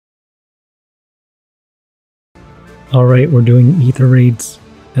Alright, we're doing Aether raids,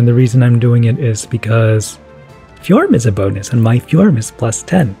 and the reason I'm doing it is because Fjorm is a bonus, and my Fjorm is plus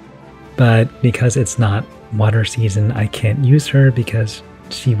 10. But because it's not water season, I can't use her because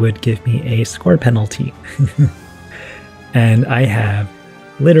she would give me a score penalty. And I have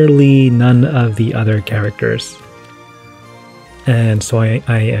literally none of the other characters. And so I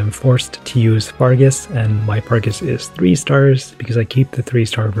am forced to use Fargus, and my Fargus is 3 stars because I keep the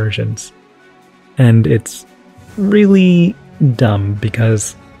 3-star versions. And it's really dumb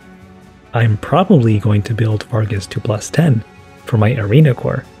because I'm probably going to build Fargus to plus 10 for my arena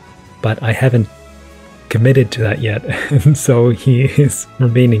core, but I haven't committed to that yet, and so he is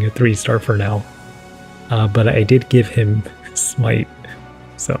remaining a 3-star for now. But I did give him Smite,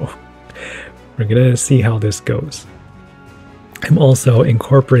 so we're gonna see how this goes. I'm also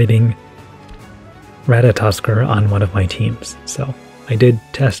incorporating Ratatoskr on one of my teams, so I did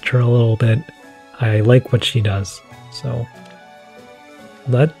test her a little bit. I like what she does, so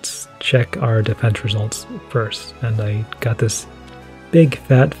let's check our defense results first. And I got this big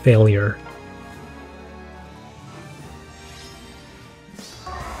fat failure.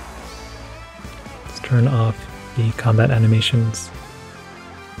 Let's turn off the combat animations.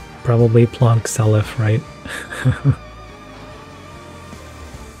 Probably Plonk Selif, right?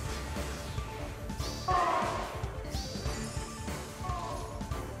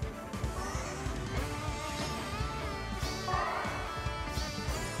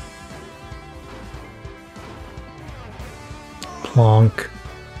 Plonk.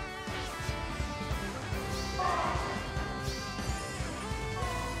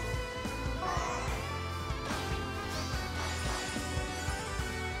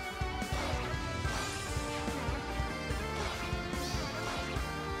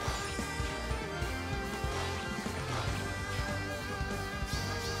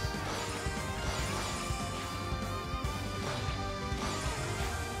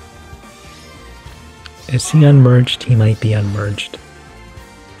 Is he unmerged? He might be unmerged.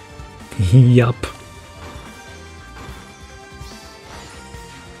 Yup.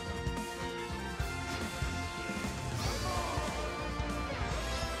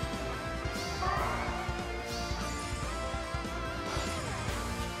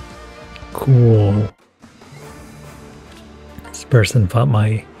 Cool. This person fought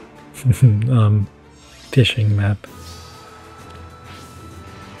my fishing map.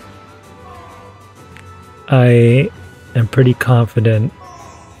 I am pretty confident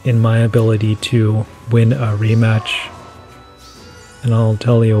in my ability to win a rematch, and I'll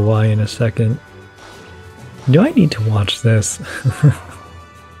tell you why in a second. Do I need to watch this?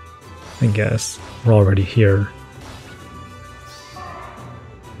 I guess we're already here.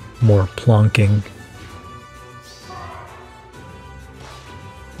 More plonking.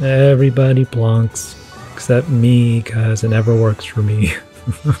 Everybody plonks except me, because it never works for me.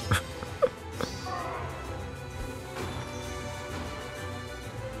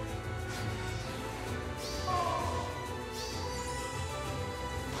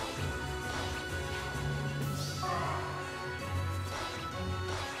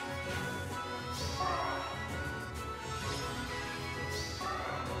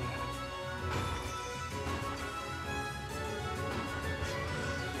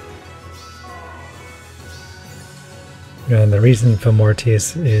 And the reason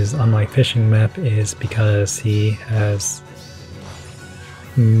Fomortius is on my fishing map is because he has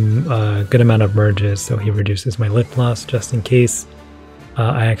a good amount of merges, so he reduces my lip loss just in case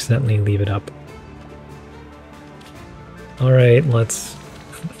I accidentally leave it up. Alright, let's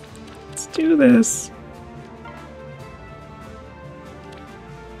do this.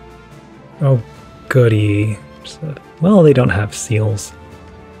 Oh, goody. So, well, they don't have seals.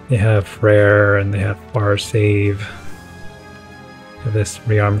 They have rare and they have bar save. Have this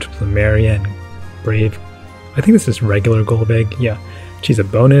rearmed Plumeria and Brave. I think this is regular Golbeg. Yeah, she's a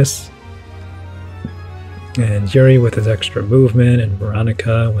bonus. And Yuri with his extra movement, and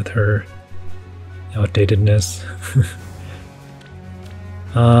Veronica with her outdatedness.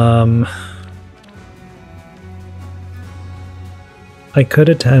 I could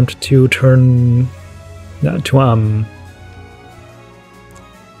attempt to turn kill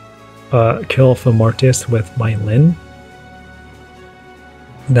Fomortius with my Lin.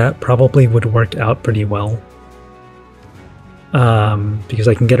 That probably would work out pretty well. Because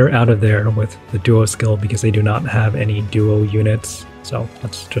I can get her out of there with the duo skill because they do not have any duo units. So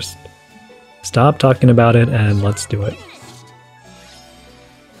let's just stop talking about it and let's do it.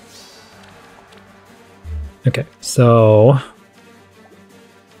 Okay, so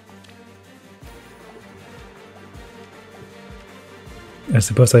I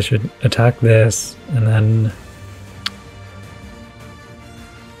suppose I should attack this and then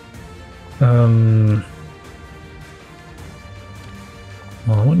Well,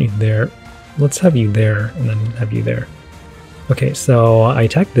 I want you there. Let's have you there, and then have you there. Okay, so I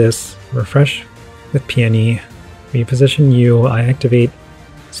attack this, refresh with Peony, reposition you, I activate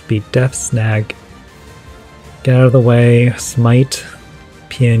Speed Def Snag, get out of the way, smite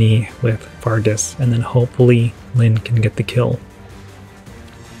Peony with Vargas, and then hopefully Lyn can get the kill.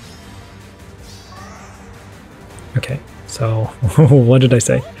 Okay, so what did I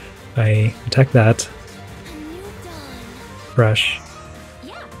say? I attack that, fresh,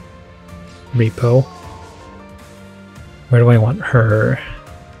 repo. Where do I want her?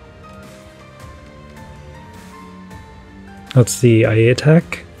 Let's see, I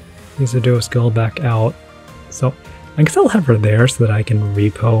attack, use a duo skill back out. So I guess I'll have her there so that I can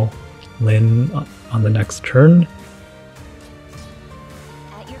repo Lyn on the next turn.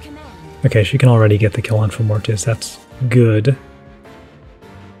 Okay, she can already get the kill on Mortis, that's good.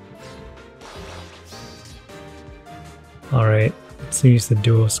 Alright, let's use the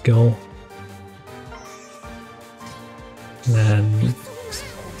duo skill. And then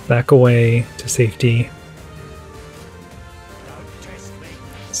back away to safety.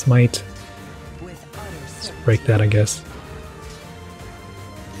 Smite. Let's break that, I guess.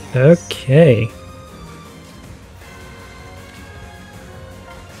 Okay.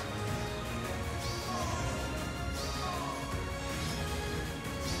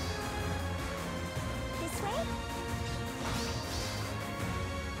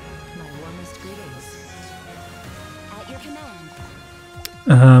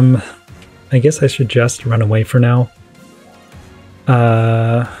 I guess I should just run away for now.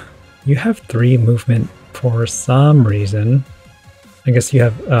 You have 3 movement for some reason. I guess you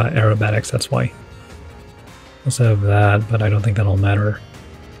have aerobatics, that's why. Also have that, but I don't think that'll matter.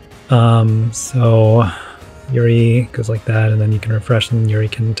 So Yuri goes like that, and then you can refresh, and Yuri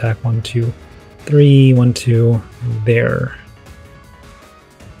can attack 1, 2, 3, 1, 2, there.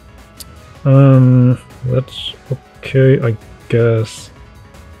 That's okay, I guess.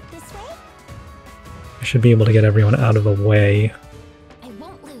 I should be able to get everyone out of the way. I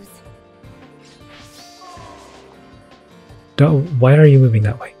won't lose. Why are you moving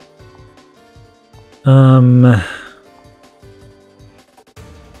that way? I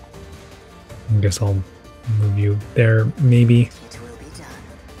guess I'll move you there, maybe.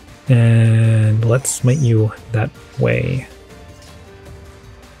 And let's smite you that way.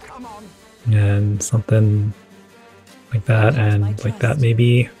 And something like that, and like that,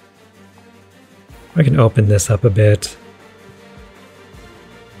 maybe. I can open this up a bit.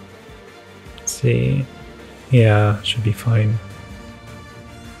 Let's see. Yeah, should be fine.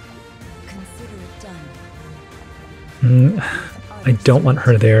 I don't want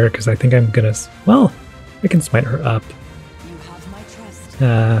her there because I think I'm gonna. Well, I can smite her up.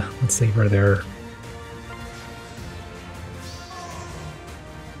 Let's leave her there.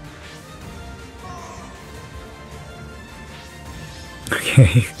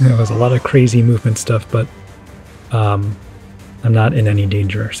 Okay, that was a lot of crazy movement stuff, but I'm not in any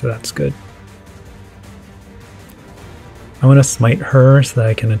danger, so that's good. I want to smite her so that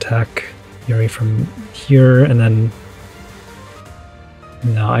I can attack Yuri from here, and then...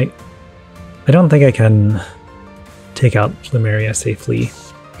 No, I don't think I can take out Plumeria safely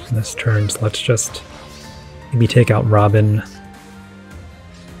in this turn, so let's just maybe take out Robin.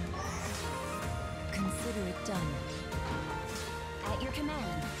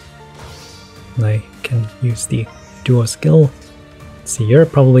 And I can use the duo skill. Let's see, you're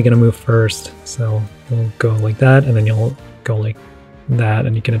probably going to move first, so you'll go like that, and then you'll go like that,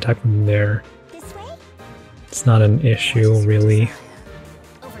 and you can attack from there. It's not an issue, really.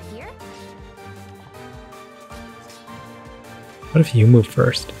 What if you move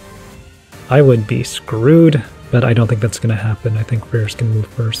first? I would be screwed, but I don't think that's going to happen. I think Freyr's going to move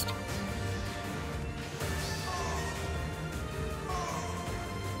first.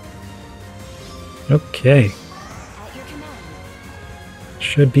 Okay.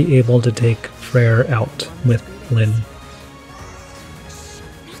 Should be able to take Freyr out with Lyn.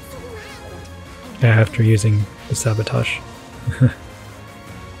 After using the sabotage.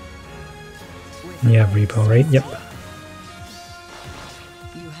 You have repo, right? Yep.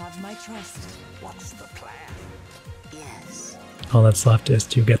 You have my trust. What's the plan? Yes. All that's left is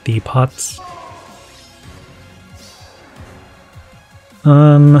to get the pots.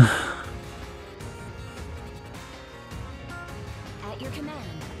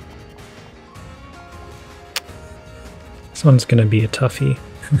 This one's gonna be a toughie.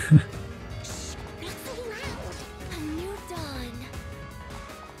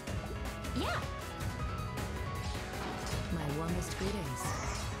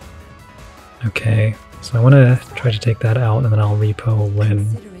 Okay, so I want to try to take that out, and then I'll repo when.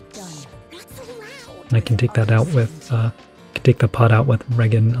 Consider it done. Not so loud. And I can take that out with, can take the pot out with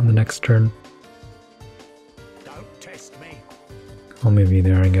Regan on the next turn. Don't test me. I'll move you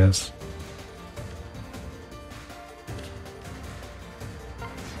there, I guess.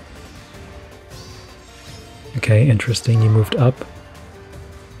 Okay, interesting. You moved up.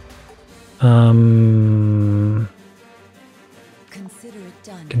 Consider it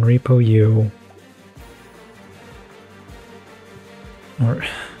done. Can repo you. Or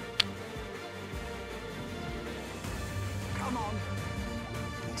Come on.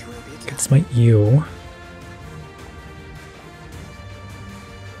 It will be done. could smite you.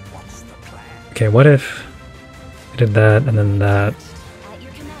 What's the plan? Okay, what if I did that and then that? At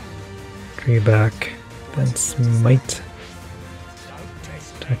your command. Tree back, then smite. Don't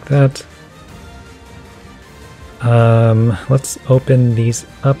test me. Attack that. Let's open these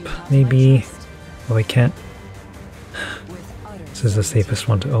up, maybe. Well, I can't. With utter This is the safest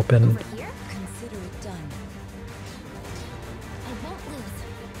one to open. over here. Consider it done. I won't lose.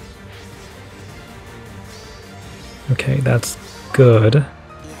 Okay, that's good.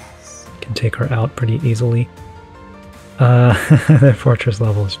 Yes. Can take her out pretty easily. The fortress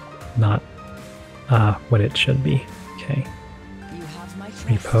level is not what it should be. Okay, You have my trust.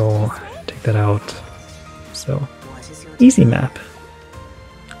 repo, take that out. So, What is your easy map.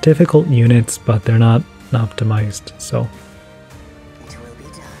 Difficult units, but they're not optimized, so It will be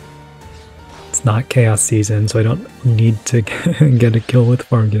done. it's not Chaos Season, so I don't need to get a kill with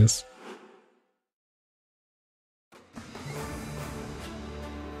Vargas.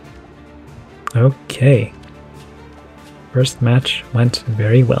 Okay. First match went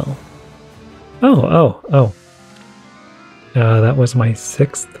very well. Oh. That was my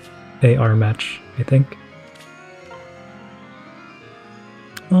 6th AR match, I think.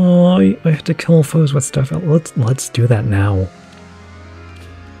 Oh, I have to kill foes with stuff. Let's do that now.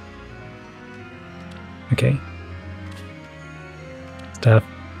 Okay. Staff.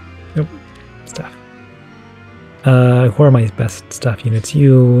 Nope. Staff. Who are my best staff units?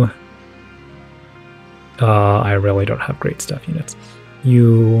 You. I really don't have great staff units.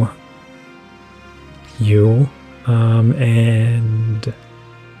 You. And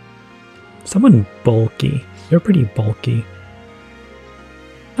someone bulky. You're pretty bulky.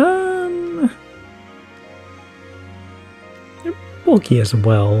 You're bulky as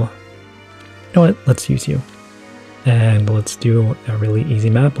well. You know what? Let's use you. And let's do a really easy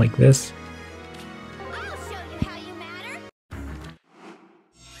map like this. I'll show you how you matter.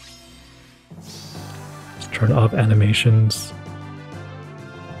 Let's turn off animations.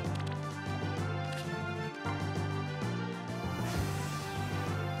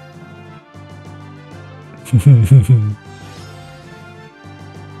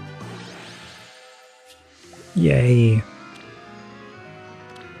 Yay.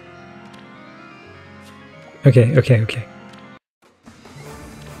 Okay.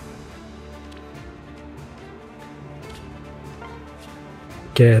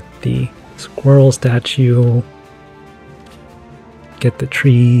 Get the squirrel statue. Get the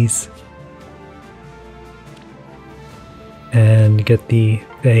trees. And get the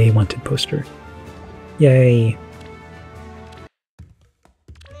Fae wanted poster. Yay.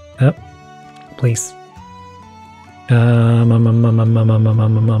 Up. Place.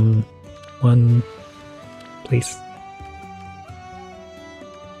 One. Place.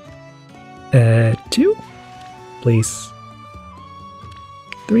 2. Place.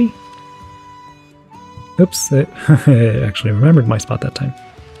 3. Oops, it actually remembered my spot that time.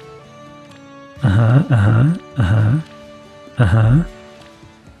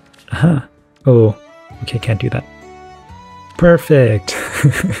 Oh, okay, can't do that. Perfect.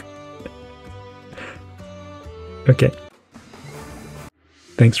 Okay.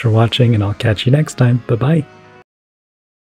 Thanks for watching, and I'll catch you next time. Bye-bye.